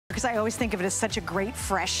because I always think of it as such a great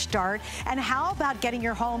fresh start. And how about getting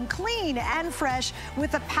your home clean and fresh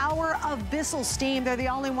with the power of Bissell Steam? They're the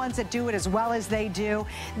only ones that do it as well as they do.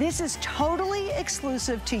 This is totally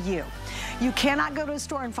exclusive to you. You cannot go to a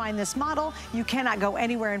store and find this model. You cannot go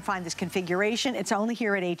anywhere and find this configuration. It's only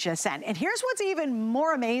here at HSN. And here's what's even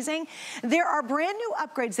more amazing. There are brand new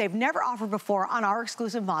upgrades they've never offered before on our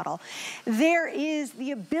exclusive model. There is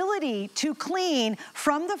the ability to clean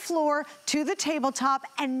from the floor to the tabletop,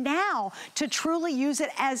 and now to truly use it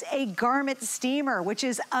as a garment steamer, which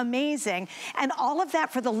is amazing. And all of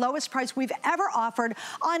that for the lowest price we've ever offered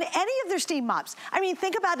on any of their steam mops. I mean,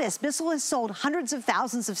 think about this. Bissell has sold hundreds of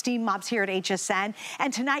thousands of steam mops here at HSN,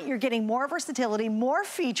 and tonight you're getting more versatility, more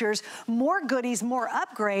features, more goodies, more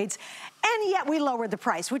upgrades, and yet we lowered the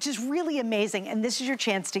price, which is really amazing, and this is your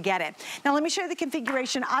chance to get it. Now let me show you the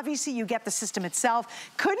configuration. Obviously you get the system itself.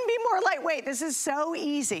 Couldn't be more lightweight. This is so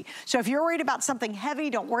easy. So if you're worried about something heavy,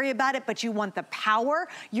 don't worry about it, but you want the power,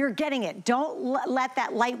 you're getting it. Don't let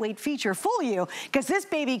that lightweight feature fool you, because this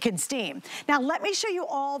baby can steam. Now let me show you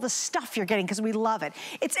all the stuff you're getting, because we love it.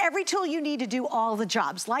 It's every tool you need to do all the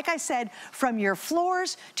jobs. Like I said, from your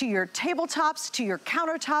floors to your tabletops to your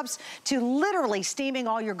countertops to literally steaming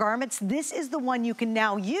all your garments, this is the one you can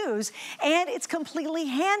now use, and it's completely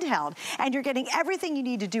handheld. And you're getting everything you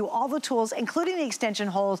need to do, all the tools, including the extension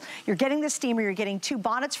holes. You're getting the steamer, you're getting 2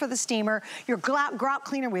 bonnets for the steamer, your grout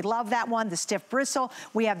cleaner, we love that one, the stiff bristle.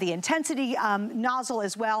 We have the intensity nozzle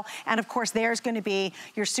as well. And of course, there's gonna be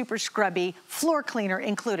your super scrubby floor cleaner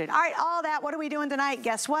included. All right, all that, what are we doing tonight?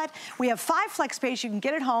 Guess what? We have 5 flex space. You can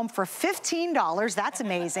get it home for $15. That's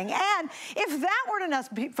amazing. And if that weren't enough,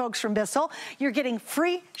 folks from Bissell, you're getting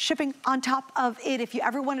free shipping on top of it if you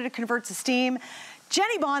ever wanted to convert to steam.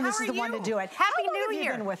 Jenny Bond, this is the one to do it. Happy New Year. How long have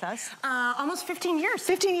you been with us? Almost 15 years.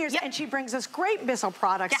 15 years, yep. And she brings us great Bissell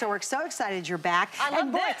products, so we're so excited you're back. I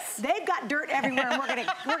love this. They've got dirt everywhere, and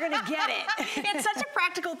we're gonna get it. It's such a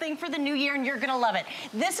practical thing for the new year, and you're gonna love it.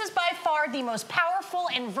 This is by far the most powerful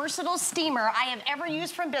and versatile steamer I have ever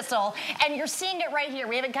used from Bissell, and you're seeing it right here.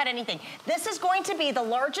 We haven't cut anything. This is going to be the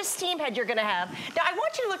largest steam head you're gonna have. Now, I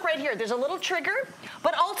want you to look right here. There's a little trigger,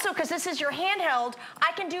 but also, because this is your handheld,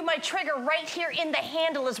 I can do my trigger right here in the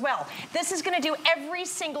handle as well. This is gonna do every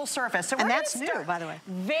single surface. So and that's new, by the way.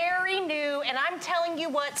 Very new, and I'm telling you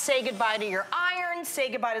what, say goodbye to your iron, say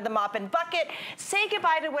goodbye to the mop and bucket, say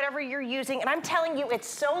goodbye to whatever you're using, and I'm telling you, it's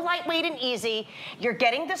so lightweight and easy. You're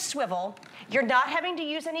getting the swivel. You're not having to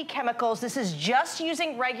use any chemicals. This is just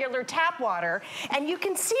using regular tap water, and you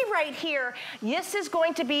can see right here, this is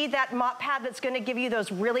going to be that mop pad that's gonna give you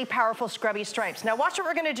those really powerful scrubby stripes. Now watch what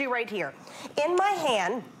we're gonna do right here. In my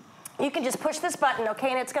hand, you can just push this button, okay,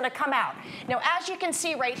 and it's gonna come out. Now, as you can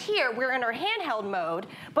see right here, we're in our handheld mode,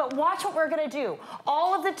 but watch what we're gonna do.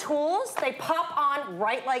 All of the tools, they pop on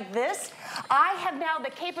right like this. I have now the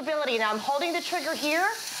capability, now I'm holding the trigger here.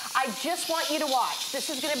 I just want you to watch. This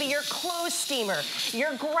is gonna be your clothes steamer,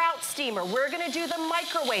 your grout steamer. We're gonna do the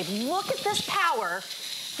microwave. Look at this power.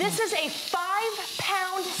 This is a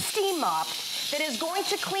 5-pound steam mop that is going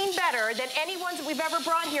to clean better than any ones that we've ever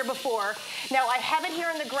brought here before. Now, I have it here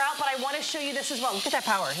in the grout, but I want to show you this as well. Look at that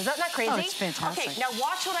power. Is that not crazy? Oh, it's fantastic. Okay, now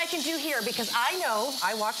watch what I can do here, because I know,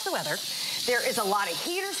 I watch the weather. There is a lot of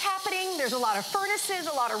heaters happening. There's a lot of furnaces,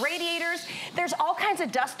 a lot of radiators. There's all kinds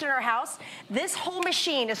of dust in our house. This whole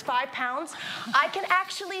machine is 5 pounds. I can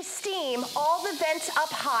actually steam all the vents up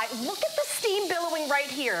high. Look at the steam billowing right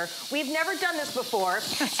here. We've never done this before.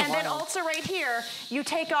 And then also right here, you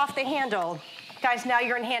take off the handle. Guys, now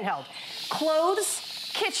you're in handheld. Clothes,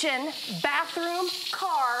 kitchen, bathroom,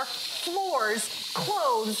 car, floors,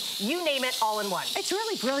 clothes, you name it, all in one. It's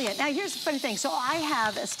really brilliant. Now, here's the funny thing. So I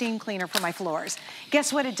have a steam cleaner for my floors.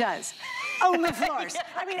 Guess what it does? Only floors. Yeah,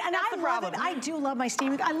 I mean, and I love it. I do love my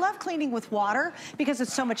steaming. I love cleaning with water because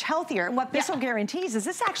it's so much healthier. And what Bissell guarantees is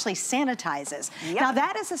this actually sanitizes. Now,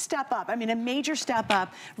 that is a step up. I mean, a major step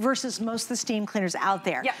up versus most of the steam cleaners out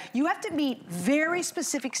there. You have to meet very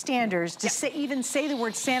specific standards to even say the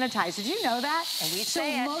word sanitize. Did you know that? And we so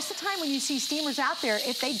say it. Most of the time when you see steamers out there,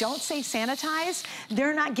 if they don't say sanitize,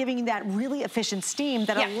 they're not giving you that really efficient steam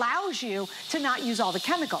that allows you to not use all the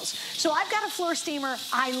chemicals. So I've got a floor steamer.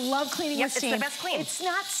 I love cleaning with steam. It's the best clean. It's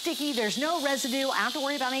not sticky. There's no residue. I don't have to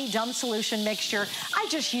worry about any dumb solution mixture. I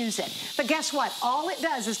just use it. But guess what? All it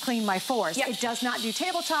does is clean my floors. It does not do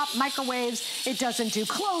tabletop, microwaves. It doesn't do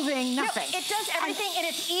clothing, nothing. No, it does everything, and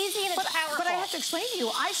it's easy and it's powerful. But I have to explain to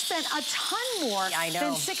you, I spent a ton more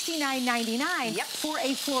than $69.99 for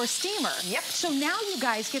a floor steamer. So now you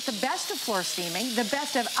guys get the best of floor steaming, the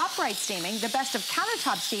best of upright steaming, the best of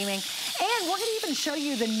countertop steaming, and we're going to even show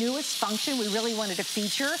you the newest function we really wanted to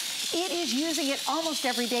feature. It means using it almost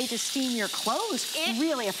every day to steam your clothes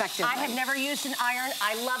really effectively. I have never used an iron.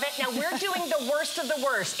 I love it. Now, we're doing the worst of the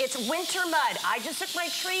worst. It's winter mud. I just took my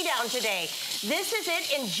tree down today. This is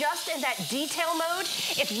it in that detail mode.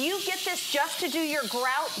 If you get this just to do your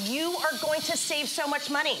grout, you are going to save so much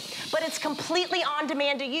money. But it's completely on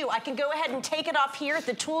demand to you. I can go ahead and take it off here.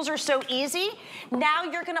 The tools are so easy. Now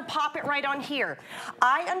you're gonna pop it right on here.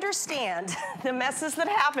 I understand the messes that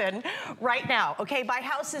happen right now, okay? My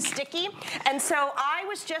house is sticky, and so I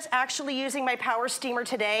was just actually using my PowerSteamer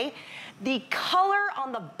today. The color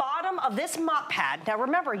on the bottom of this mop pad, now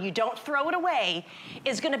remember, you don't throw it away,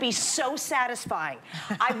 is gonna be so satisfying.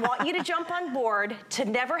 I want you to jump on board to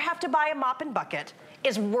never have to buy a mop and bucket.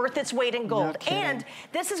 Is worth its weight in gold. No and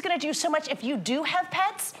this is gonna do so much. If you do have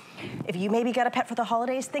pets, if you maybe got a pet for the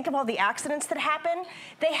holidays, think of all the accidents that happen.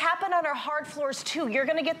 They happen on our hard floors too. You're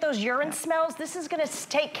gonna get those urine smells. This is gonna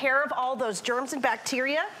take care of all those germs and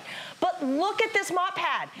bacteria. But look at this mop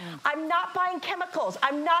pad. I'm not buying chemicals.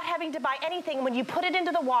 I'm not having to buy anything. When you put it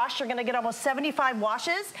into the wash, you're gonna get almost 75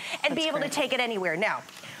 washes and be able to take it anywhere. Now,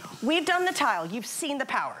 we've done the tile, you've seen the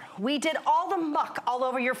power. We did all the muck all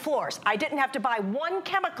over your floors. I didn't have to buy one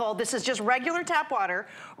chemical. This is just regular tap water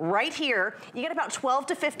right here. You get about 12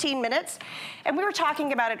 to 15 minutes. And we were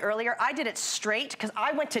talking about it earlier. I did it straight because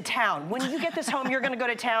I went to town. When you get this home, you're gonna go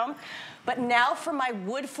to town. But now for my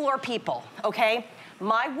wood floor people, okay?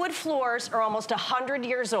 My wood floors are almost 100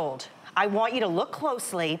 years old. I want you to look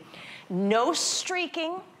closely. No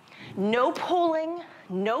streaking, no pulling,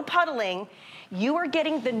 no puddling. You are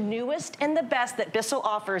getting the newest and the best that Bissell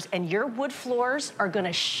offers, and your wood floors are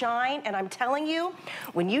gonna shine. And I'm telling you,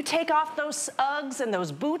 when you take off those Uggs and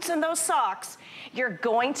those boots and those socks, you're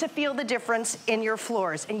going to feel the difference in your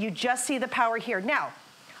floors. And you just see the power here. Now,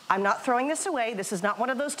 I'm not throwing this away. This is not one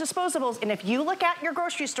of those disposables. And if you look at your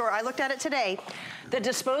grocery store, I looked at it today, the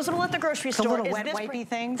disposable at the grocery store little is wet this wipey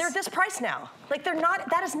things? They're this price now. Like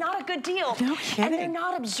that is not a good deal. No kidding. And they're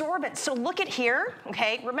not absorbent. So look at here,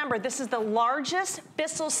 okay? Remember, this is the largest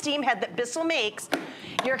Bissell steam head that Bissell makes.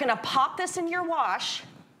 You're gonna pop this in your wash.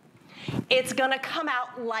 It's gonna come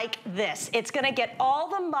out like this. It's gonna get all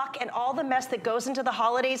the muck and all the mess that goes into the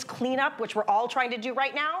holidays cleanup, which we're all trying to do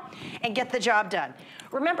right now, and get the job done.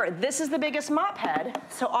 Remember, this is the biggest mop head,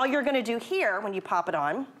 so all you're gonna do here when you pop it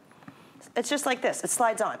on, it's just like this, it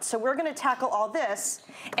slides on. So we're gonna tackle all this,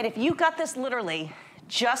 and if you got this literally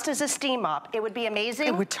just as a steam mop, it would be amazing.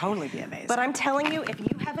 It would totally be amazing. But I'm telling you, if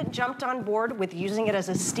you haven't jumped on board with using it as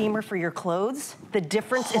a steamer for your clothes, the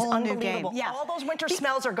difference is unbelievable. Yeah. All those winter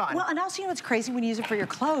smells are gone. Well, and also, you know what's crazy when you use it for your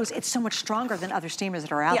clothes? It's so much stronger than other steamers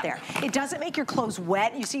that are out there. It doesn't make your clothes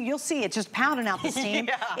wet. You'll see it's just pounding out the steam.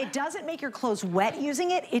 It doesn't make your clothes wet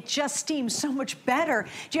using it. It just steams so much better.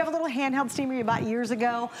 Do you have a little handheld steamer you bought years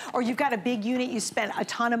ago? Or you've got a big unit you spent a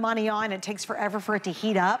ton of money on and it takes forever for it to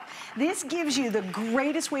heat up? This gives you the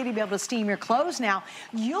greatest way to be able to steam your clothes now.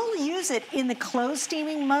 You'll use it in the clothes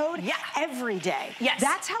steaming mode every day. Yes.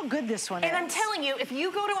 That's how good this one is. And I'm telling you, if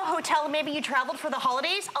you go to a hotel and maybe you traveled for the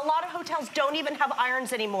holidays, a lot of hotels don't even have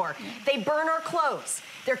irons anymore. They burn our clothes.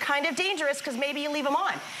 They're kind of dangerous because maybe you leave them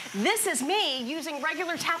on. This is me using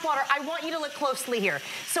regular tap water. I want you to look closely here.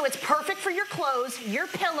 So it's perfect for your clothes, your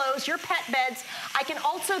pillows, your pet beds. I can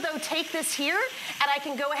also, though, take this here and I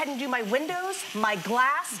can go ahead and do my windows, my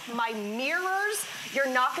glass, my mirrors.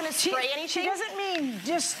 You're not going to spray anything. She doesn't mean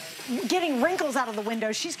just getting wrinkles out of the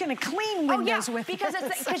windows. She's going to clean windows with because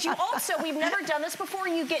this. Because you also, we've never done this before,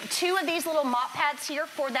 you get 2 of these little mop pads here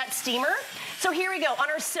for that steamer. So here we go, on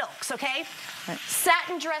our silks, okay?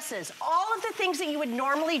 Satin dresses, all of the things that you would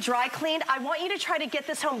normally dry clean, I want you to try to get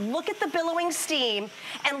this home. Look at the billowing steam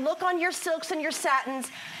and look on your silks and your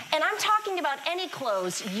satins. And I'm talking about any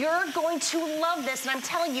clothes. You're going to love this. And I'm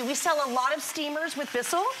telling you, we sell a lot of steamers with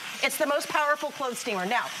Bissell. It's the most powerful clothes steamer.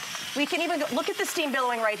 Now, we can even go, look at the steam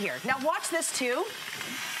billowing right here. Now watch this too.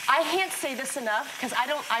 I can't say this enough because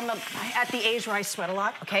I'm at the age where I sweat a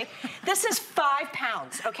lot, okay? This is 5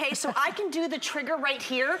 pounds, okay? So I can do the trigger right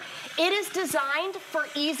here. It is designed for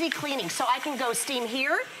easy cleaning. So I can go steam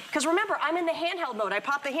here, because remember, I'm in the handheld mode. I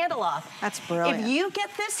pop the handle off. That's brilliant. If you get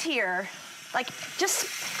this here, like just,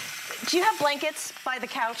 do you have blankets by the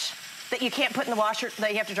couch that you can't put in the washer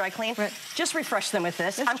that you have to dry clean? Right. Just refresh them with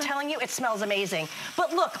this. I'm telling you, it smells amazing.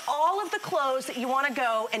 But look, all of the clothes that you want to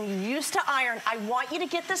go and you used to iron, I want you to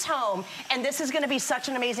get this home, and this is going to be such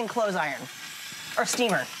an amazing clothes iron or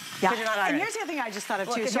steamer. Yeah. You're not ironing. And here's the other thing I just thought of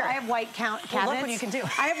too. Look, So I have white cabinets. Well, look what you can do.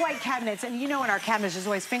 I have white cabinets, and you know in our cabinets there's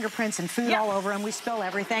always fingerprints and food all over them. We spill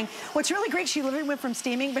everything. What's really great, she literally went from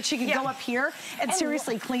steaming, but she could go up here and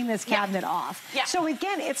seriously clean this cabinet off. Yeah. So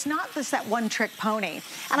again, it's not just that one trick pony.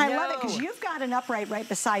 And I love it because you've got an upright right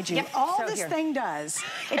beside you. All this thing does,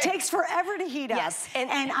 it takes forever to heat up. Yes.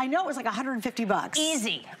 And I know it was like 150 bucks.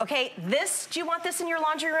 Easy. Okay, this, do you want this in your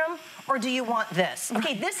laundry room or do you want this?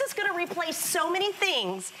 Okay, this is gonna replace so many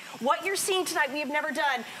things. What you're seeing tonight, we have never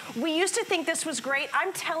done. We used to think this was great.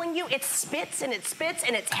 I'm telling you, it spits and it spits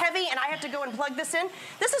and it's heavy and I have to go and plug this in.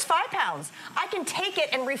 This is 5 pounds. I can take it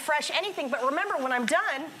and refresh anything, but remember when I'm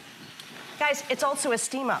done, guys, it's also a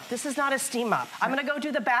steam up. This is not a steam up. I'm gonna go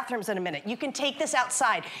do the bathrooms in a minute. You can take this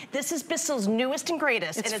outside. This is Bissell's newest and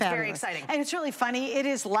greatest, and it's very exciting. And it's really funny, it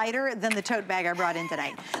is lighter than the tote bag I brought in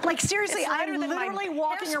tonight. Like seriously, I'm literally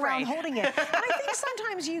walking around holding it. And I think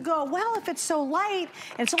sometimes you go, well, if it's so light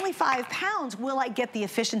and it's only 5 pounds, will I get the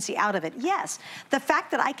efficiency out of it? Yes. The fact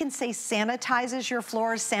that I can say sanitizes your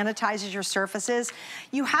floors, sanitizes your surfaces,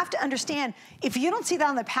 you have to understand, if you don't see that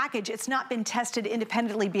on the package, it's not been tested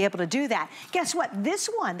independently to be able to do that. Guess what? This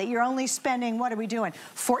one that you're only spending, what are we doing?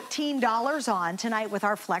 $14 on tonight with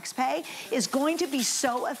our FlexPay is going to be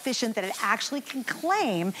so efficient that it actually can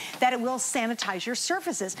claim that it will sanitize your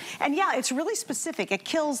surfaces. And yeah, it's really specific. It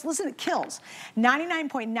kills, listen, it kills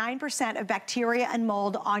 99.9% of bacteria and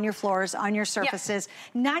mold on your floors, on your surfaces.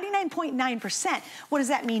 99.9%. What does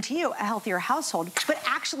that mean to you? A healthier household, but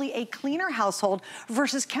actually a cleaner household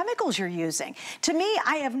versus chemicals you're using. To me,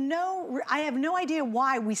 I have no idea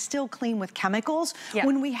why we still clean with chemicals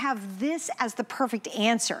when we have this as the perfect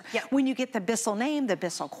answer. When you get the Bristle name, the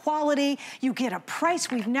Bristle quality, you get a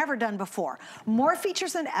price we've never done before. More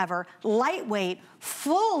features than ever, lightweight,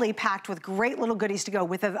 fully packed with great little goodies to go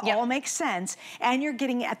with it. All makes sense. And you're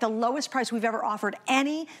getting it at the lowest price we've ever offered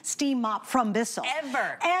any steam mop from Bristle.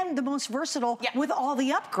 Ever. And the most versatile with all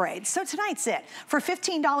the upgrades. So tonight's it. For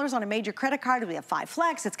 $15 on a major credit card, we have 5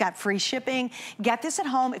 Flex. It's got free shipping. Get this at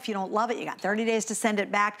home. If you don't love it, you got 30 days to send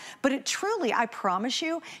it back. But it truly, I promise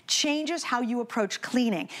you, changes how you approach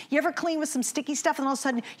cleaning. You ever clean with some sticky stuff and all of a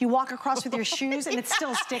sudden you walk across with your shoes and it's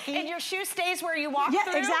still sticky? And your shoe stays where you walk through?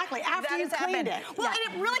 Yeah, exactly. After you cleaned it. Well,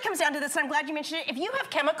 and it really comes down to this, and I'm glad you mentioned it. If you have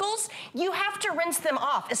chemicals, you have to rinse them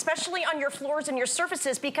off, especially on your floors and your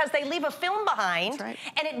surfaces, because they leave a film behind and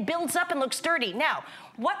it builds up and looks dirty. Now,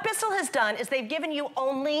 what Bristle has done is they've given you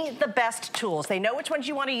only the best tools. They know which ones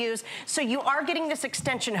you want to use, so you are getting this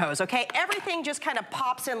extension hose, okay? Everything just kind of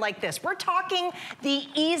pops in like this. We're talking the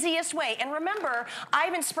easiest way. And remember, I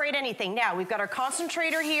haven't sprayed anything. Now, we've got our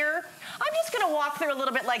concentrator here. I'm just gonna walk through a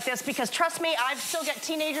little bit like this because trust me, I've still got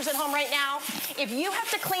teenagers at home right now. If you have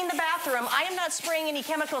to clean the bathroom, I am not spraying any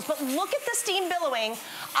chemicals, but look at the steam billowing.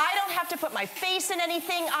 I don't have to put my face in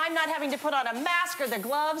anything. I'm not having to put on a mask or the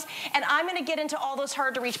gloves, and I'm gonna get into all those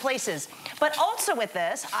hard to reach places. But also with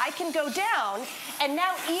this, I can go down, and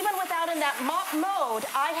now even without in that mop mode,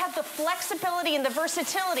 I have the flexibility and the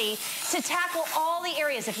versatility to tackle all the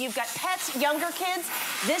areas. If you've got pets, younger kids,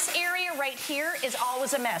 this area right here is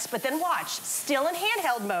always a mess. But then watch, still in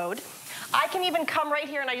handheld mode, I can even come right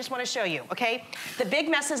here and I just want to show you, okay? The big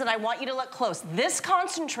messes, and I want you to look close. This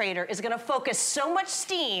concentrator is going to focus so much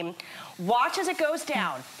steam. Watch as it goes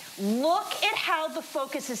down. Look at how the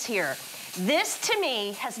focus is here. This, to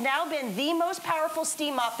me, has now been the most powerful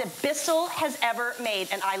steam mop that Bristle has ever made,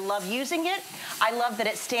 and I love using it. I love that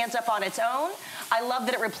it stands up on its own. I love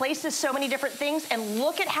that it replaces so many different things, and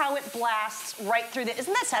look at how it blasts right through the,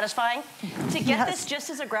 isn't that satisfying? To get this just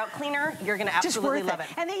as a grout cleaner, you're gonna absolutely love it.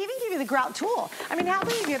 And they even give you the grout tool. I mean, how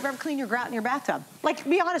many of you have ever cleaned your grout in your bathtub? Like,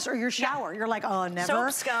 be honest, or your shower. You're like, oh, never.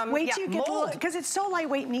 Soap, scum, wait till you get the, because it's so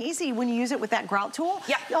lightweight and easy when you use it with that grout tool.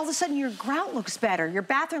 All of a sudden, your grout looks better. Your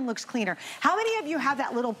bathroom looks cleaner. How many of you have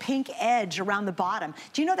that little pink edge around the bottom?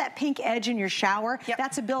 Do you know that pink edge in your shower?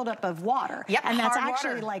 That's a buildup of water. And that's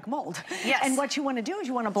actually like mold. And what you want to do is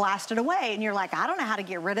you want to blast it away, and you're like, I don't know how to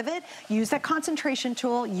get rid of it. Use that concentration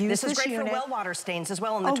tool. Use this unit. This is great for well water stains as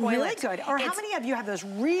well in the toilet. Really good. Or how many of you have those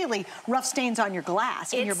really rough stains on your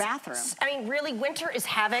glass in your bathroom? I mean, really, winter is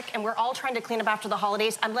havoc, and we're all trying to clean up after the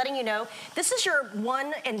holidays. I'm letting you know, this is your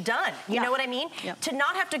one and done. You know what I mean? To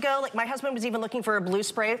not have to go, like my husband was even looking for a blue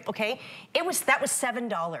spray, okay? That was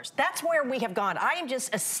 $7. That's where we have gone. I am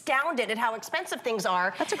just astounded at how expensive things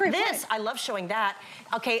are. That's a great point. I love showing that.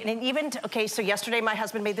 Okay, and even, so yesterday my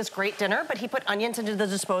husband made this great dinner, but he put onions into the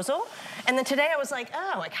disposal. And then today I was like,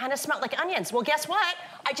 oh, it kind of smelled like onions. Well, guess what?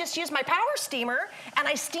 I just used my PowerSteamer and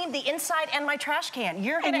I steamed the inside and my trash can.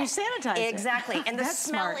 You're gonna, and you sanitize it. Exactly, and the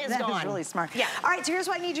smell is gone. That is really smart. Yeah. All right, so here's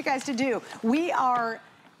what I need you guys to do. We are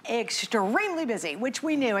extremely busy, which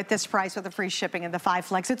we knew at this price with the free shipping and the 5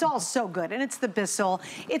 flex. It's all so good, and it's the Bissell.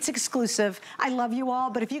 It's exclusive. I love you all,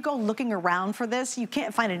 but if you go looking around for this, you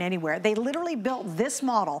can't find it anywhere. They literally built this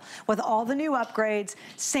model with all the new upgrades,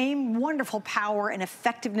 same wonderful power and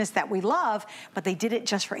effectiveness that we love, but they did it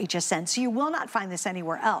just for HSN. So you will not find this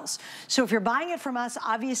anywhere else. So if you're buying it from us,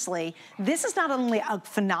 obviously, this is not only a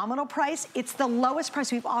phenomenal price, it's the lowest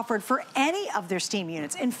price we've offered for any of their steam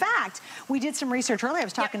units. In fact, we did some research earlier. I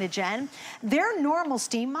was talking to Jen. Their normal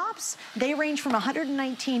steam mops, they range from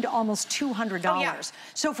 $119 to almost $200. Oh, yeah.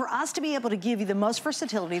 So for us to be able to give you the most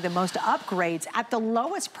versatility, the most upgrades at the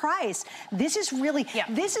lowest price, this is really,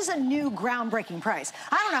 this is a new groundbreaking price.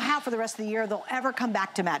 I don't know how for the rest of the year they'll ever come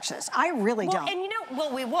back to match this. I really don't. And you know,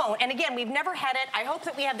 well, we won't. And again, we've never had it. I hope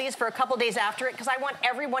that we have these for a couple days after it because I want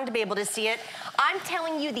everyone to be able to see it. I'm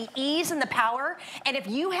telling you the ease and the power. And if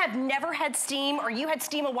you have never had steam or you had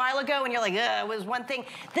steam a while ago and you're like, it was one thing,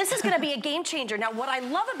 this is gonna be a game changer. Now, what I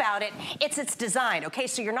love about it, it's its design, okay?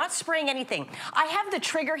 So you're not spraying anything. I have the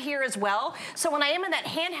trigger here as well. So when I am in that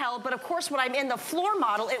handheld, but of course when I'm in the floor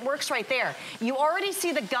model, it works right there. You already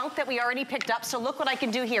see the gunk that we already picked up. So look what I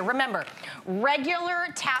can do here. Remember, regular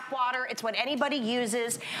tap water, it's what anybody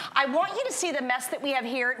uses. I want you to see the mess that we have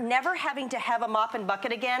here, never having to have a mop and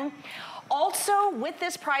bucket again. Also, with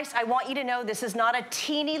this price, I want you to know this is not a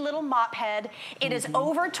teeny little mop head. It is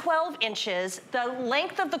over 12 inches. The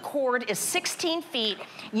length of the cord is 16 feet.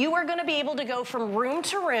 You are gonna be able to go from room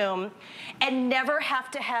to room and never have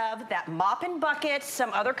to have that mop and bucket,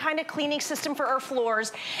 some other kind of cleaning system for our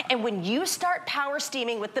floors. And when you start power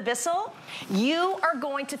steaming with the Bissell, you are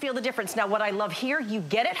going to feel the difference. Now, what I love here, you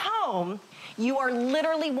get it home, you are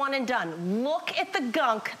literally one and done. Look at the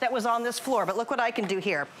gunk that was on this floor, but look what I can do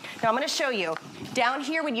here. Now I'm gonna show you. Down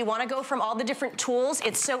here, when you wanna go from all the different tools,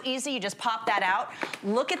 it's so easy, you just pop that out.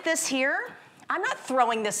 Look at this here. I'm not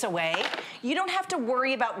throwing this away. You don't have to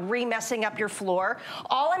worry about re-messing up your floor.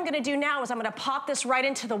 All I'm gonna do now is I'm gonna pop this right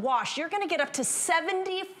into the wash. You're gonna get up to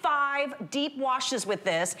 75 deep washes with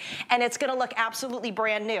this, and it's gonna look absolutely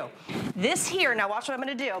brand new. This here, now watch what I'm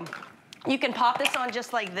gonna do. You can pop this on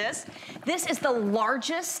just like this. This is the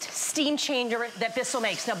largest steam changer that Bissell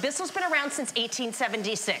makes. Now, Bissell's been around since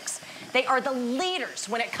 1876. They are the leaders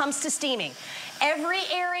when it comes to steaming. Every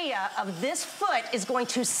area of this foot is going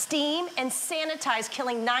to steam and sanitize,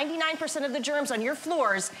 killing 99% of the germs on your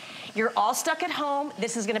floors. You're all stuck at home.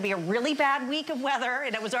 This is gonna be a really bad week of weather,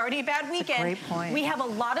 and it was already a bad weekend. That's a great point. We have a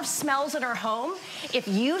lot of smells in our home. If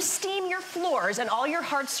you steam your floors and all your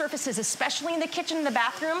hard surfaces, especially in the kitchen and the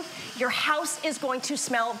bathroom, your house is going to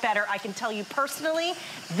smell better. I can tell you personally,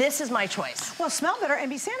 this is my choice. Well, smell better and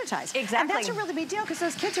be sanitized. Exactly. And that's a really big deal because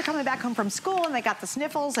those kids are coming back home from school and they got the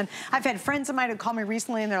sniffles, and I've had friends of mine who call me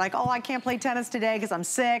recently and they're like, oh, I can't play tennis today because I'm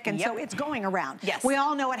sick, and so it's going around. Yes. We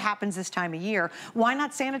all know what happens this time of year. Why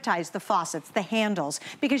not sanitize the faucets, the handles,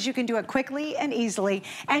 because you can do it quickly and easily,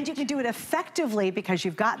 and you can do it effectively because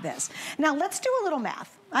you've got this. Now, let's do a little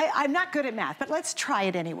math. I'm not good at math, but let's try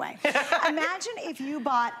it anyway. Imagine if you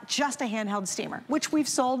bought just a handheld steamer, which we've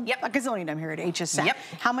sold a gazillion of them here at HSN.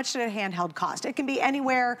 How much did a handheld cost? It can be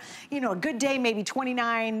anywhere, you know, a good day, maybe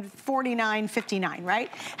 $29, $49, $59, right?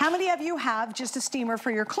 How many of you have just a steamer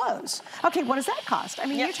for your clothes? Okay, what does that cost? I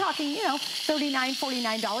mean, you're talking, you know, $39,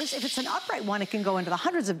 $49. If it's an upright one, it can go into the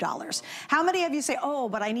hundreds of dollars. How many of you say, oh,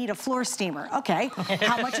 but I need a floor steamer? Okay,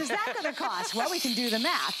 how much is that gonna cost? Well, we can do the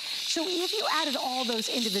math. So if you added all those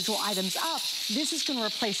individual items up, this is gonna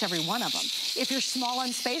replace every one of them. If you're small on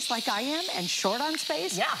space like I am and short on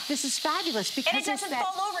space, this is fabulous because and it doesn't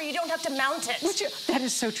fall over, you don't have to mount it. That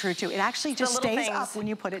is so true too. It actually just stays up when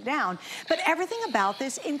you put it down. But everything about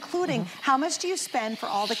this, including how much do you spend for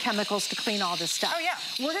all the chemicals to clean all this stuff? Oh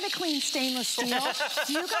yeah. We're gonna clean stainless steel.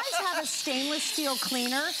 Do you guys have a stainless steel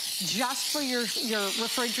cleaner just for your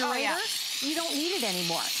refrigerator? Oh, yeah. You don't need it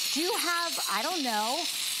anymore. Do you have, I don't know,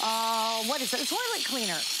 what is it? A toilet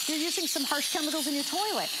cleaner. You're using some harsh chemicals in your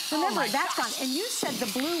toilet. Remember, that's gone. And you said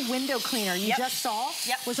the blue window cleaner you just saw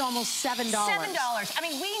was almost $7. $7. I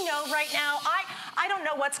mean, we know right now, I don't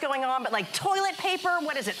know what's going on, but like toilet paper,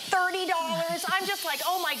 what is it, $30? I'm just like,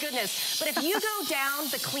 oh my goodness. But if you go down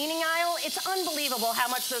the cleaning aisle, it's unbelievable how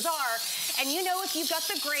much those are. And you know, if you've got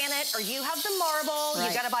the granite or you have the marble,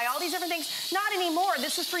 you've got to buy all these different things. Not anymore.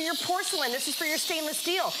 This is for your porcelain. This is for your stainless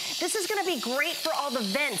steel. This is going to be great for all the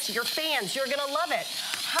vents, your fans. You're going to love it.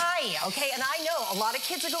 Hi, okay, and I know a lot of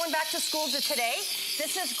kids are going back to school today.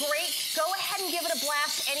 This is great. Go ahead and give it a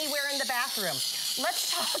blast anywhere in the bathroom. Let's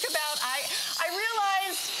talk about, I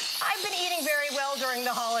realized I've been eating very well during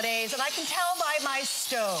the holidays. holidays, and I can tell by my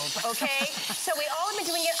stove, okay? So we all have been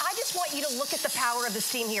doing it. I just want you to look at the power of the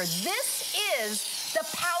steam here. This is the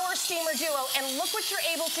PowerSteamer Duo, and look what you're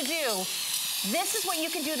able to do. This is what you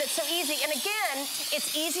can do that's so easy. And again,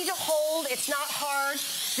 it's easy to hold. It's not hard.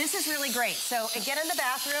 This is really great. So again, in the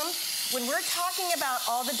bathroom, when we're talking about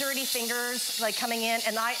all the dirty fingers like coming in,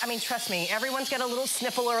 and I mean, trust me, everyone's got a little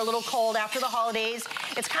sniffle or a little cold after the holidays.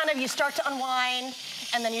 It's kind of, you start to unwind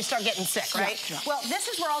and then you start getting sick, right? Yeah. Well, this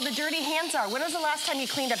is where all the dirty hands are. When was the last time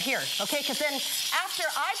you cleaned up here? Okay, because then after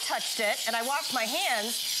I touched it and I washed my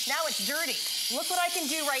hands, now it's dirty. Look what I can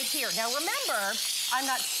do right here. Now remember, I'm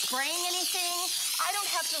not spraying anything. I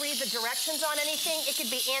don't have to read the directions on anything. It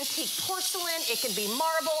could be antique porcelain, it can be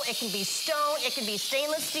marble, it can be stone, it can be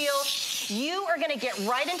stainless steel. You are gonna get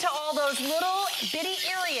right into all those little bitty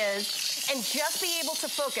areas and just be able to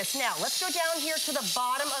focus. Now, let's go down here to the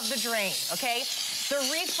bottom of the drain, okay? The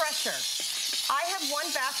refresher. I have one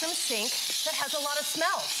bathroom sink that has a lot of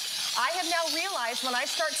smells. I have now realized when I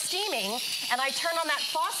start steaming and I turn on that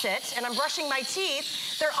faucet and I'm brushing my teeth,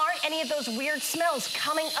 there aren't any of those weird smells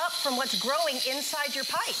coming up from what's growing inside your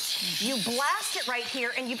pipes. You blast it right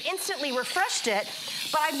here and you've instantly refreshed it,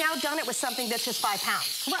 but I've now done it with something that's just 5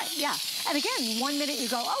 pounds. Right, yeah. And again, one minute you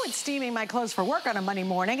go, oh, it's steaming my clothes for work on a Monday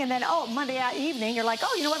morning, and then, oh, Monday evening, you're like,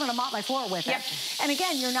 oh, you know what, I'm gonna mop my floor with it. And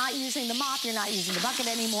again, you're not using the mop, you're not using the bucket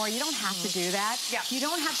anymore. You don't have to do that. You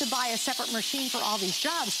don't have to buy a separate machine for all these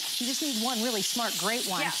jobs. You just need one really smart, great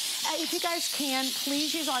one. If you guys can,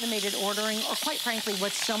 please use automated ordering, or quite frankly,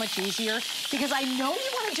 what's so much easier, because I know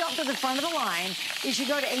you want to jump to the front of the line, is you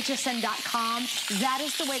go to hsn.com. That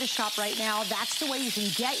is the way to shop right now. That's the way you can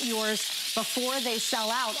get yours before they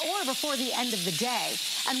sell out or before the end of the day.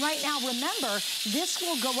 And right now, remember, this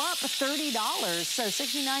will go up $30. So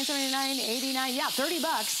 $69.79, $89, yeah,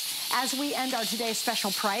 $30 as we end our today's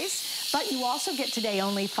special price. But you also get today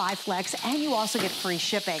only 5 flex, and you also get free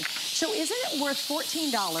shipping. So isn't it worth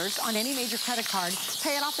 $14 on any major credit card?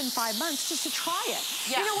 Pay it off in 5 months just to try it.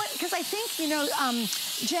 You know what? Because I think, you know,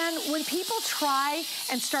 Jen, when people try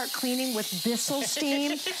and start cleaning with Bissell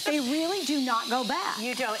steam, they really do not go back.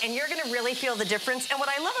 You don't, and you're gonna really feel the difference. And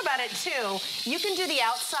what I love about it too, you can do the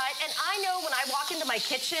outside, and I know when I walk into my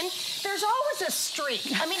kitchen, there's always a streak.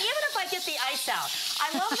 I mean, even if I get the ice out,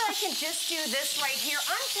 I love that I can just do this right here.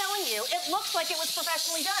 I'm telling you, it looks like it was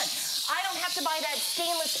professionally done. I don't have to buy that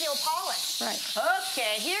stainless steel polish. Right.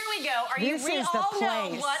 Okay, here we go. Are you ready? All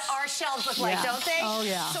know what our shelves look like, don't they? Oh,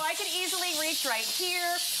 yeah. So I can easily reach right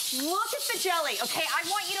here. Look at the jelly. Okay, I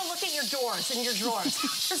want you to look at your doors and your drawers.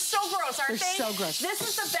 They're so gross, aren't they? They're so gross. This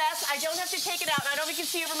is the best. I don't have to take it out. I don't know if you can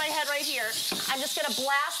see over my head right here. I'm just gonna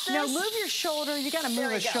blast this. Now move your shoulder. You gotta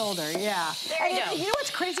move your shoulder. Yeah. There you go. You know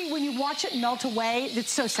what's crazy? When you watch it melt away,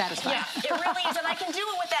 it's so satisfying. Yeah, it really is. And I can do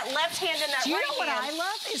it with that left hand and that right hand. Do you know what I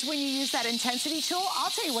love is when you use that intensity tool?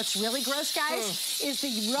 I'll tell you what's really gross, guys, is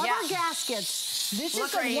the rubber gaskets. This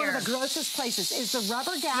is one of the grossest places, is the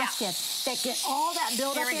rubber gasket that get all that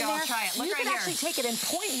buildup in there. Here we go, try it. Look right here. You can actually take it and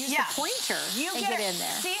use the pointer and get in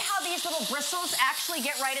there. See how these little bristles actually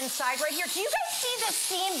get right inside right here? Do you guys see the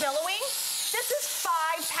steam billowing? This is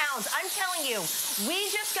 5 pounds. I'm telling you,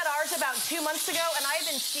 we just got ours about 2 months ago, and I've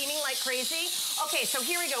been steaming like crazy. Okay, so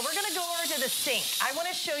here we go. We're gonna go over to the sink. I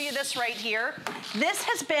wanna show you this right here. This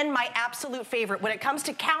has been my absolute favorite. When it comes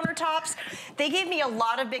to countertops, they gave me a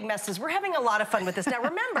lot of big messes. We're having a lot of fun with this. Now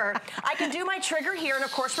remember, I can do my trigger here, and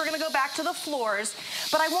of course we're gonna go back to the floors,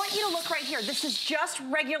 but I want you to look right here. This is just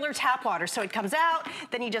regular tap water. So it comes out,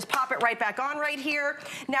 then you just pop it right back on right here.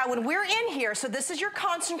 Now when we're in here, so this is your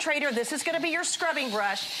concentrator, this is gonna be your scrubbing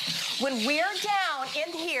brush. When we're down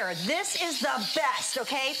in here, this is the best,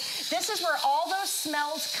 okay? This is where all those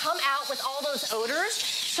smells come out with all those odors.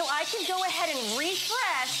 So I can go ahead and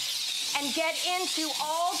refresh and get into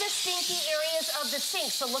all the stinky areas of the sink.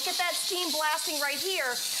 So look at that steam blasting right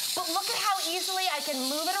here. But look at how easily I can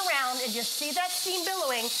move it around and just see that steam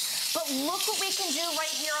billowing. But look what we can do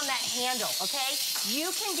right here on that handle, okay? You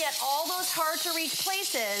can get all those hard to reach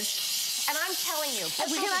places. And I'm telling you.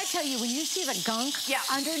 Can I tell you, when you see the gunk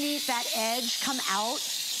underneath that edge come out,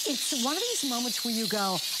 it's one of these moments where you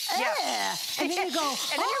go, and then you go,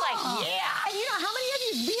 and then you're like, And you know, how many of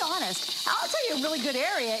you, be honest, I'll tell you a really good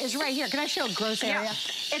area is right here. Can I show a gross area?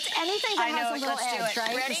 It's anything that has a little edge,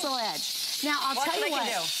 right? Ready? This little edge. Now, I'll tell you what.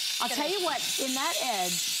 I'll tell you what, in that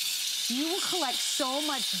edge, you will collect so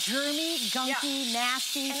much germy, gunky,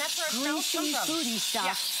 nasty, greasy, foodie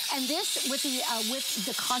stuff. And this, with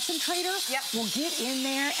the concentrator, will get in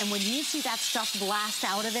there, and when you see that stuff blast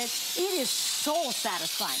out of it, it is so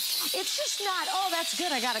satisfying. It's just not, oh, that's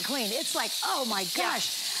good, I got it clean. It's like, oh my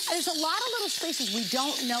gosh. There's a lot of little spaces we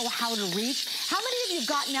don't know how to reach. How many of you have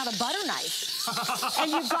gotten out a butter knife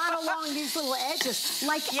and you've gone along these little edges,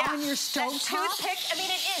 like on your stove top? Toothpick, I mean,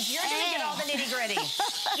 it is. You're going to get all the nitty gritty.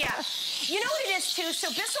 Yeah. You know what it is too? So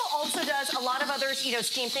Bissell also does a lot of other,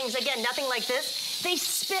 steam things. Again, nothing like this. They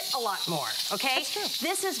spit a lot more, okay? That's true.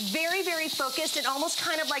 This is very, very focused and almost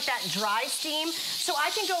kind of like that dry steam. So I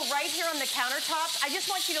can go right here on the countertops. I just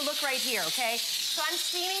want you to look right here, okay? So I'm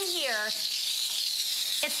steaming here.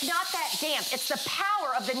 It's not that damp. It's the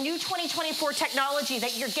power of the new 2024 technology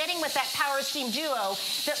that you're getting with that PowerSteamer Duo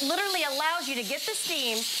that literally allows you to get the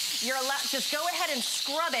steam. You're allowed, just go ahead and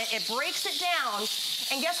scrub it. It breaks it down.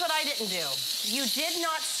 And guess what I didn't do? You did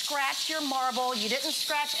not scratch your marble. You didn't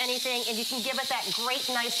scratch anything, and you can give it that great,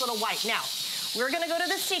 nice little white. Now, we're gonna go to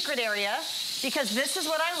the secret area because this is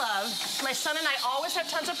what I love. My son and I always have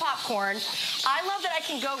tons of popcorn. I love that I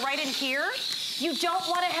can go right in here. You don't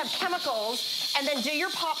want to have chemicals and then do your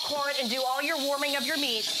popcorn and do all your warming of your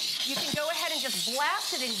meat. You can go ahead and just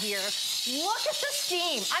blast it in here. Look at the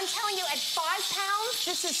steam. I'm telling you, at 5 pounds,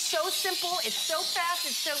 this is so simple, it's so fast,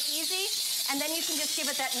 it's so easy, and then you can just give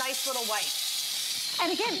it that nice little white.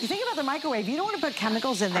 And again, you think about the microwave, you don't want to put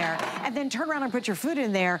chemicals in there and then turn around and put your food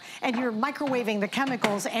in there and you're microwaving the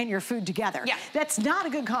chemicals and your food together. Yeah. That's not a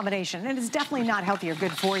good combination, and it's definitely not healthy or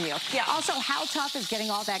good for you. Yeah. Also, how tough is getting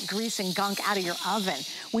all that grease and gunk out of your oven?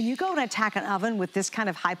 When you go and attack an oven with this kind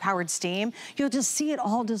of high-powered steam, you'll just see it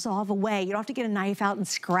all dissolve away. You don't have to get a knife out and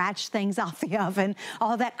scratch things off the oven,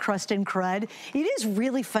 all that crust and crud. It is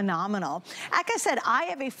really phenomenal. Like I said, I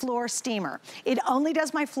have a floor steamer. It only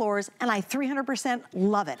does my floors, and I 300%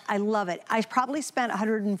 love it. I love it. I probably spent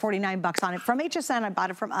 149 bucks on it from HSN. I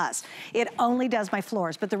bought it from us. It only does my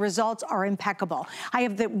floors, but the results are impeccable. I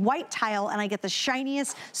have the white tile, and I get the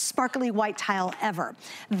shiniest, sparkly white tile ever.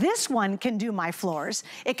 This one can do my floors.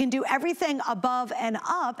 It can do everything above and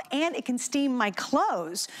up, and it can steam my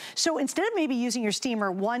clothes. So instead of maybe using your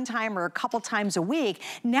steamer one time or a couple times a week,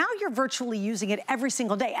 now you're virtually using it every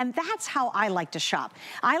single day, and that's how I like to shop.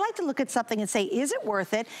 I like to look at something and say, is it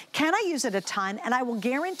worth it? Can I use it a ton? And I will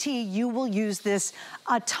guarantee you will use this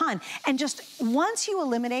a ton. And just once you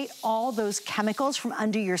eliminate all those chemicals from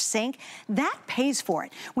under your sink, that pays for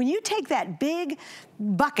it. When you take that big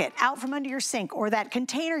bucket out from under your sink or that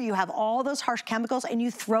container, you have all those harsh chemicals and you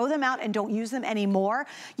throw them out and don't use them anymore,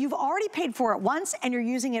 you've already paid for it once and you're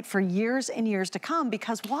using it for years and years to come.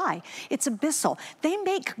 Because why? It's a Bissell. They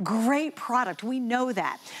make great product. We know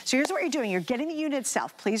that. So here's what you're doing. You're getting the unit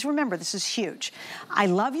itself. Please remember, this is huge. I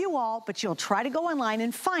love you all, but you'll try to go online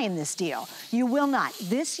and find this deal. You will not.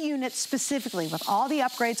 This unit specifically, with all the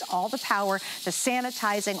upgrades, all the power, the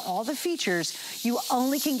sanitizing, all the features, you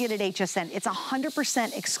only can get at HSN. It's 100%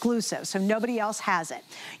 exclusive, so nobody else has it.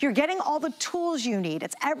 You're getting all the tools you need.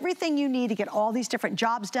 It's everything you need to get all these different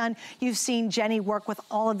jobs done. You've seen Jenny work with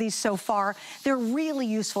all of these so far. They're really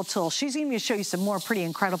useful tools. She's going to show you some more pretty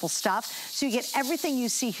incredible stuff. So you get everything you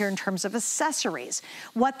see here in terms of accessories.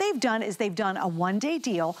 What they've done is they've done a one-day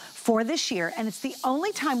deal for this year, and it's the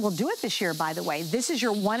only time we'll do it this year, by the way. This is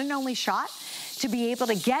your one and only shot to be able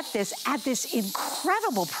to get this at this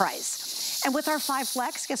incredible price. And with our 5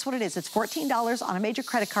 Flex, guess what it is? It's $14 on a major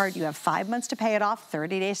credit card. You have 5 months to pay it off,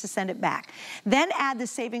 30 days to send it back. Then add the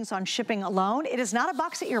savings on shipping alone. It is not a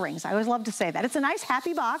box of earrings. I always love to say that. It's a nice,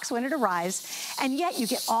 happy box when it arrives, and yet you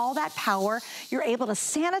get all that power. You're able to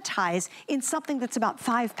sanitize in something that's about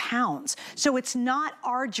 5 pounds. So it's not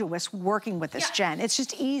arduous working with this, Jen. It's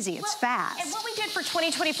just easy. It's fast. And what we did for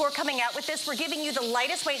 2024 coming out with this, we're giving you the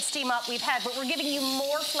lightest weight steam up we've had, but we're giving you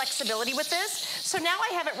more flexibility with this. So now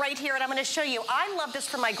I have it right here, and I'm going to show you. I love this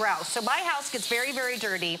for my grout. So my house gets very, very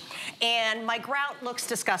dirty, and my grout looks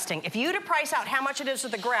disgusting. If you were to price out how much it is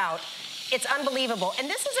with the grout, it's unbelievable. And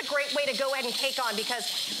this is a great way to go ahead and cake on,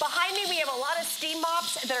 because behind me we have a lot of steam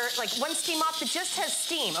mops that are like one steam mop that just has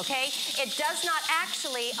steam, okay? It does not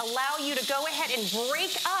actually allow you to go ahead and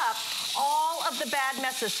break up all of the bad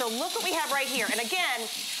messes. So look what we have right here. And again,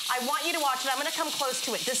 I want you to watch it. I'm gonna come close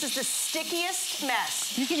to it. This is the stickiest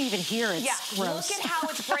mess. You can even hear it. Yeah, gross. Look at how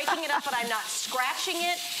it's breaking it up, but I'm not scratching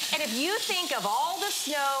it. And if you think of all the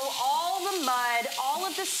snow, all the mud, all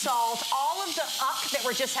of the salt, all of the uck that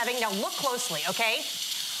we're just having, now look closely, okay?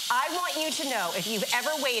 I want you to know, if you've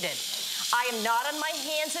ever waited, I am not on my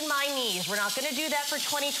hands and my knees. We're not gonna do that for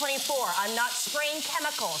 2024. I'm not spraying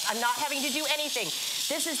chemicals. I'm not having to do anything.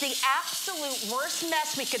 This is the absolute worst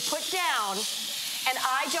mess we could put down, and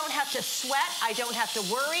I don't have to sweat, I don't have to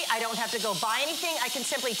worry, I don't have to go buy anything. I can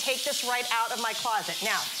simply take this right out of my closet.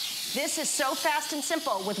 Now, this is so fast and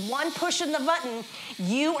simple. With one push of the button,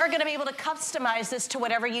 you are gonna be able to customize this to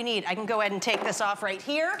whatever you need. I can go ahead and take this off right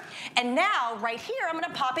here. And now, right here, I'm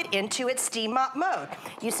gonna pop it into its steam mop mode.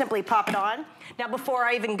 You simply pop it on. Now, before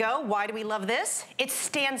I even go, why do we love this? It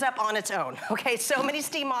stands up on its own, okay? So many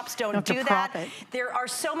steam mops don't do that. There are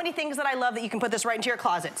so many things that I love that you can put this right into your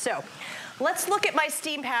closet. So, let's look at my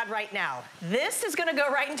steam pad right now. This is gonna go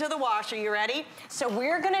right into the wash. Are you ready? So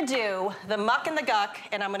we're gonna do the muck and the guck,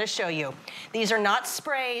 and I'm gonna show you. These are not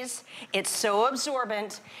sprays. It's so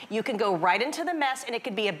absorbent. You can go right into the mess, and it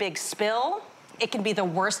could be a big spill. It can be the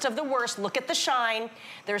worst of the worst. Look at the shine.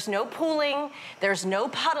 There's no pooling, there's no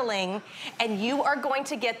puddling, and you are going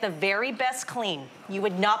to get the very best clean. You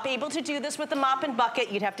would not be able to do this with the mop and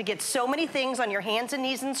bucket. You'd have to get so many things on your hands and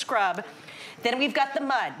knees and scrub. Then we've got the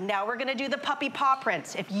mud. Now we're gonna do the puppy paw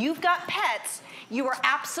prints. If you've got pets, you are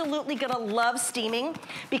absolutely gonna love steaming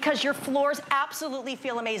because your floors absolutely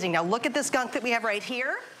feel amazing. Now look at this gunk that we have right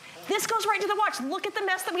here. This goes right to the wash. Look at the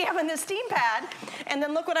mess that we have in this steam pad. And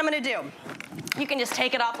then look what I'm gonna do. You can just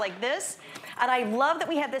take it off like this. And I love that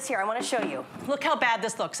we have this here. I wanna show you. Look how bad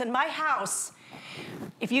this looks. In my house,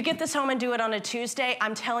 if you get this home and do it on a Tuesday,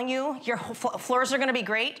 I'm telling you, your floors are gonna be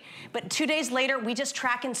great, but 2 days later, we just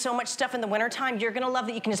track in so much stuff in the wintertime, you're gonna love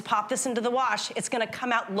that you can just pop this into the wash. It's gonna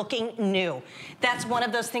come out looking new. That's one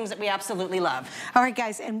of those things that we absolutely love. All right,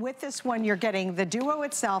 guys, and with this one, you're getting the Duo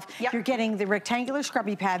itself. Yep. You're getting the rectangular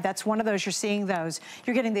scrubby pad. That's one of those, you're seeing those.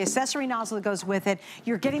 You're getting the accessory nozzle that goes with it.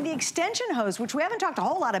 You're getting the extension hose, which we haven't talked a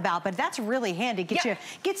whole lot about, but that's really handy.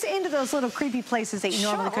 Gets into those little creepy places that you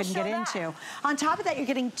normally couldn't get into. On top of that,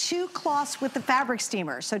 you're getting 2 cloths with the fabric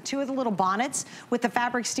steamer. So 2 of the little bonnets with the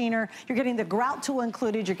fabric steamer. You're getting the Grout Tool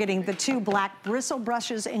included. You're getting the 2 black bristle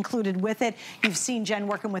brushes included with it. You've seen Jen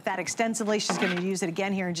working with that extensively. She's going to use it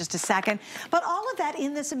again here in just a second. But all of that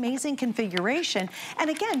in this amazing configuration. And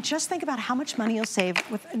again, just think about how much money you'll save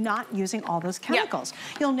with not using all those chemicals.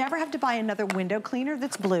 You'll never have to buy another window cleaner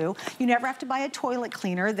that's blue. You never have to buy a toilet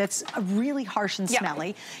cleaner that's really harsh and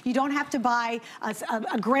smelly. You don't have to buy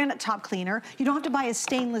a granite top cleaner. You don't have to buy a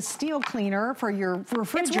stainless steel cleaner for your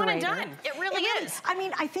refrigerator. It's one and done. It really is. I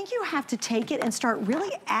mean, I think you have to take it and start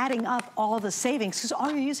really adding up all the savings because all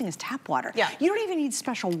you're using is tap water. You don't even need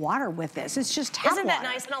special water with this. It's just tap water. Isn't that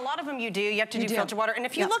nice? And a lot of them you do. You have to do filter water. And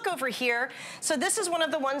if you look over here, so this is one of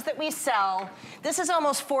the ones that we sell. This is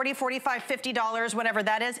almost $40, $45, $50, whatever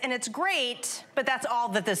that is. And it's great, but that's all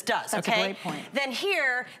that this does, That's a great point. Then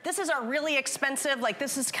here, this is our really expensive, like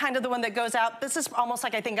this is kind of the one that goes out. This is almost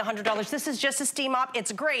like I think $100. This is just a steam mop.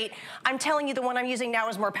 It's great. I'm telling you the one I'm using now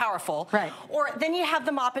is more powerful. Right. Or then you have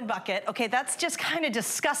the mop and bucket. Okay, that's just kind of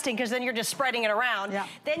disgusting because then you're just spreading it around.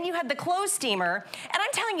 Then you have the clothes steamer. And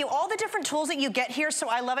I'm telling you, all the different tools that you get here, so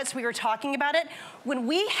I love it, so we were talking about it. When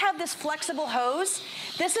we have this flexible hose,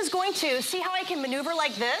 this is going to, see how I can maneuver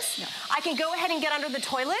like this? I can go ahead and get under the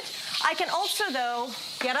toilet. I can also, though,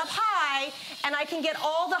 get up high, and I can get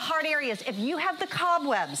all the hard areas. If you have the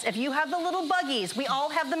cobwebs, if you have the little buggies, we all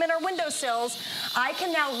have them in our windowsills, I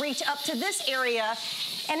can now reach up to this area,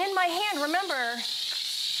 and in my hand, remember,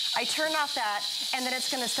 I turn off that, and then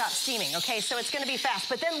it's gonna stop steaming, okay? So it's gonna be fast.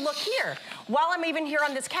 But then look here. While I'm even here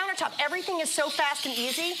on this countertop, everything is so fast and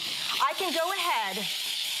easy. I can go ahead,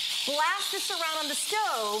 blast this around on the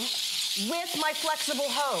stove with my flexible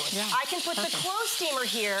hose. I can put the clothes steamer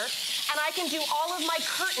here, and I can do all of my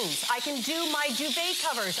curtains. I can do my duvet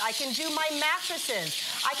covers. I can do my mattresses.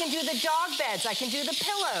 I can do the dog beds. I can do the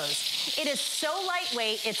pillows. It is so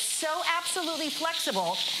lightweight. It's so absolutely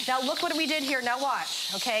flexible. Now look what we did here. Now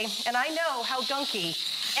watch, okay? And I know how gunky.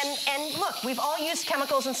 And look, we've all used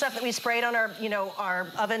chemicals and stuff that we sprayed on our, our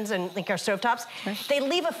ovens and like our stovetops. They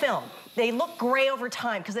leave a film. They look gray over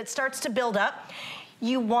time because it starts to build up.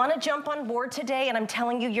 You want to jump on board today, and I'm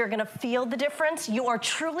telling you, you're going to feel the difference. You are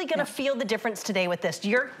truly going to feel the difference today with this.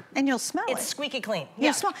 And you'll smell it. It's squeaky clean.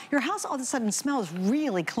 You'll smell. Your house all of a sudden smells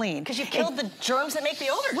really clean. Because you've killed the germs that make the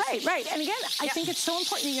odor. Right. And again, I think it's so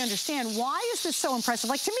important that you understand why is this so impressive.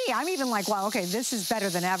 Like to me, I'm even like, wow, okay, this is better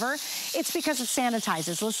than ever. It's because it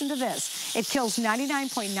sanitizes. Listen to this. It kills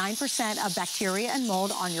 99.9% of bacteria and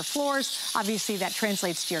mold on your floors. Obviously, that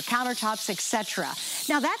translates to your countertops, etc.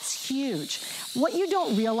 Now, that's huge. What you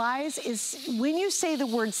don't realize is when you say the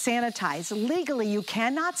word sanitize, legally you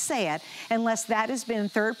cannot say it unless that has been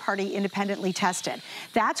third-party independently tested.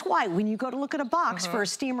 That's why when you go to look at a box for a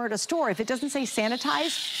steamer at a store, if it doesn't say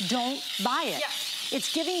sanitize, don't buy it.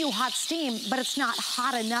 It's giving you hot steam, but it's not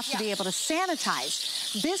hot enough to be able to sanitize.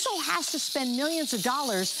 Bissell has to spend millions of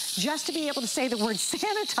dollars just to be able to say the word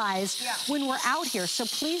sanitize when we're out here. So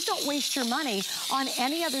please don't waste your money on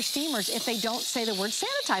any other steamers if they don't say the word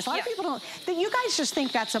sanitize. A lot of people don't, you guys just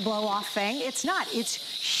think that's a blow-off thing. It's not, it's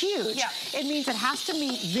huge. It means it has to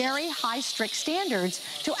meet very high, strict standards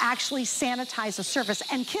to actually sanitize a surface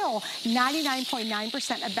and kill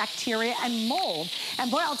 99.9% of bacteria and mold.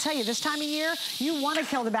 And boy, I'll tell you, this time of year, you want to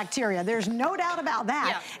kill the bacteria. There's no doubt about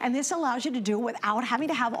that. And this allows you to do it without having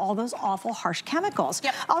to have all those awful, harsh chemicals.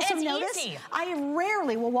 Also notice, I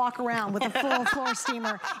rarely will walk around with a full floor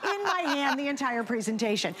steamer in my hand the entire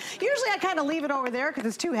presentation. Usually I kind of leave it over there because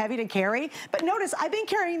it's too heavy to carry. But notice, I've been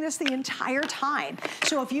carrying this the entire time.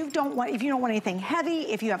 So if you don't want anything heavy,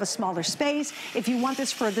 if you have a smaller space, if you want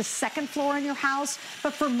this for the second floor in your house,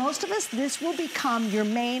 but for most of us, this will become your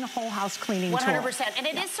main whole house cleaning 100%. tool. And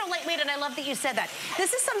it is so lightweight, and I love that you said that.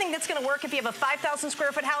 This is something that's gonna work if you have a 5,000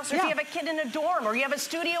 square foot house, or if you have a kid in a dorm, or you have a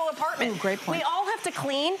studio apartment. Ooh, great point. We all have to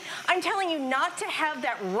clean. I'm telling you not to have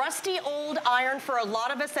that rusty old iron for a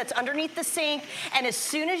lot of us that's underneath the sink, and as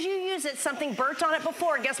soon as you use it, something burnt on it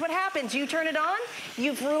before. Guess what happens? You turn it on,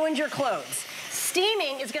 you've ruined your clothes.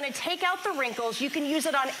 Steaming is gonna take out the wrinkles. You can use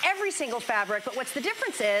it on every single fabric, but what's the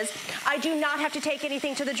difference is, I do not have to take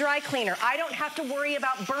anything to the dry cleaner. I don't have to worry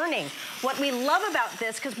about burning. What we love about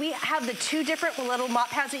this, because we have the two different little mop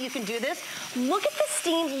pads that you can do this, look at the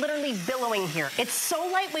steam literally billowing here. It's so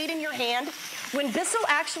lightweight in your hand. When Bissell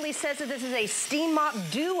actually says that this is a steam mop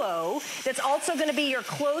duo, that's also gonna be your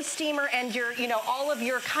clothes steamer and your, you know, all of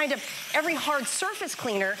your kind of every hard surface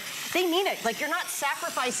cleaner, they mean it. Like, you're not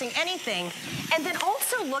sacrificing anything. And then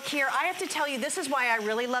also look here, I have to tell you, this is why I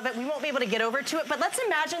really love it. We won't be able to get over to it, but let's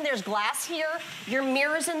imagine there's glass here, your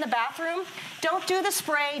mirror's in the bathroom. Don't do the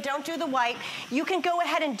spray, don't do the wipe. You can go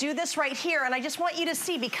ahead and do this right here, and I just want you to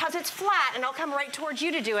see, because it's flat, and I'll come right towards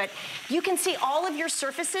you to do it, you can see all of your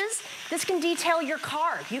surfaces. This can detail your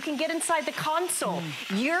car. You can get inside the console.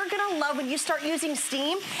 You're gonna love when you start using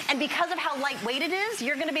steam, and because of how lightweight it is,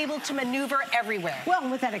 you're gonna be able to maneuver everywhere. Well,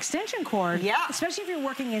 and with that extension cord, especially if you're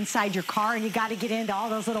working inside your car and you gotta get into all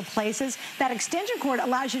those little places, that extension cord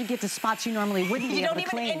allows you to get to spots you normally wouldn't be able to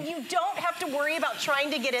clean. And you don't have to worry about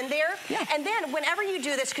trying to get in there. And then whenever you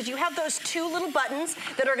do this, because you have those two little buttons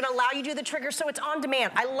that are gonna allow you to do the trigger, so it's on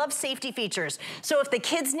demand. I love safety features. So if the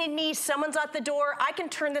kids need me, someone's at the door, I can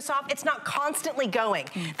turn this off. It's not constantly going.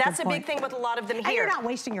 That's a big thing with a lot of them here. And you're not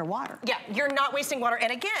wasting your water. Yeah, you're not wasting water.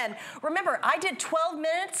 And again, remember, I did 12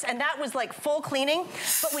 minutes and that was like full cleaning.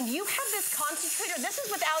 But when you have this concentrator, this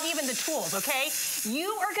is without even the tools, okay? You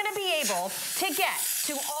are gonna be able to get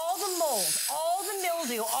to all the mold, all the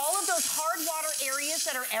mildew, all of those hard water areas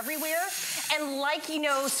that are everywhere. And like, you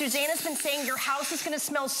know, Susanna's been saying, your house is gonna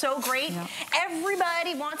smell so great.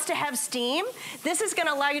 Everybody wants to have steam. This is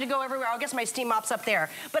gonna allow you to go everywhere. I guess my steam mop's up there.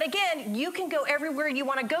 But again, you can go everywhere you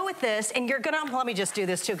wanna go with this, and you're gonna, let me just do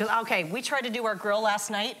this too, because, okay, we tried to do our grill last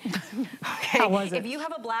night. Okay, how was it? If you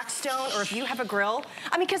have a Blackstone or if you have a grill,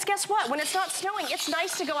 I mean, because guess what? When it's not snowing, it's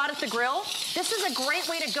nice to go out at the grill. This is a great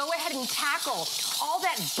way to go ahead and tackle all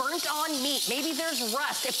that burnt on meat. Maybe there's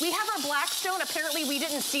rust. If we have our Blackstone, apparently we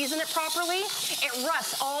didn't season it properly. It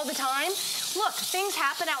rusts all the time. Look, things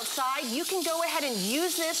happen outside. You can go ahead and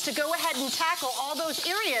use this to go ahead and tackle all those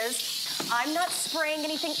areas. I'm not spraying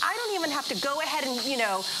anything. I don't even have to go ahead and, you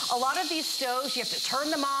know, a lot of these stoves, you have to turn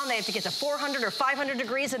them on. They have to get to 400 or 500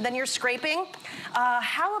 degrees, and then you're scraping.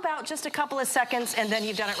 How about just a couple of seconds, and then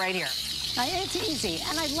you've done it right here? It's easy,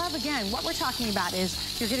 and I love, again, what we're talking about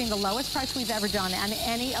is you're getting the lowest price we've ever done on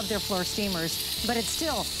any of their floor steamers, but it's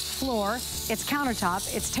still floor, it's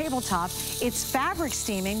countertop, it's tabletop, it's fabric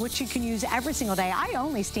steaming, which you can use every single day. I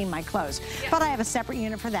only steam my clothes, but I have a separate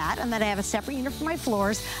unit for that, and then I have a separate unit for my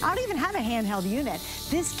floors. I don't even have a handheld unit.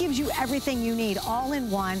 This gives you everything you need all in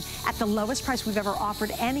one at the lowest price we've ever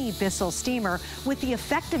offered any Bissell steamer with the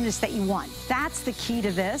effectiveness that you want. That's the key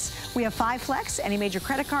to this. We have 5 flex, any major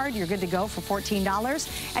credit card, you're good to go for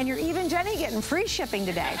 $14, and you're even, Jenny, getting free shipping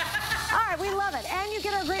today. All right, we love it. And you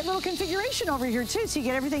get our great little configuration over here, too, so you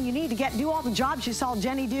get everything you need to do all the jobs you saw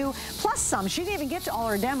Jenny do, plus some. She didn't even get to all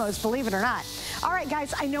her demos, believe it or not. All right,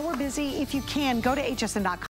 guys, I know we're busy. If you can, go to hsn.com.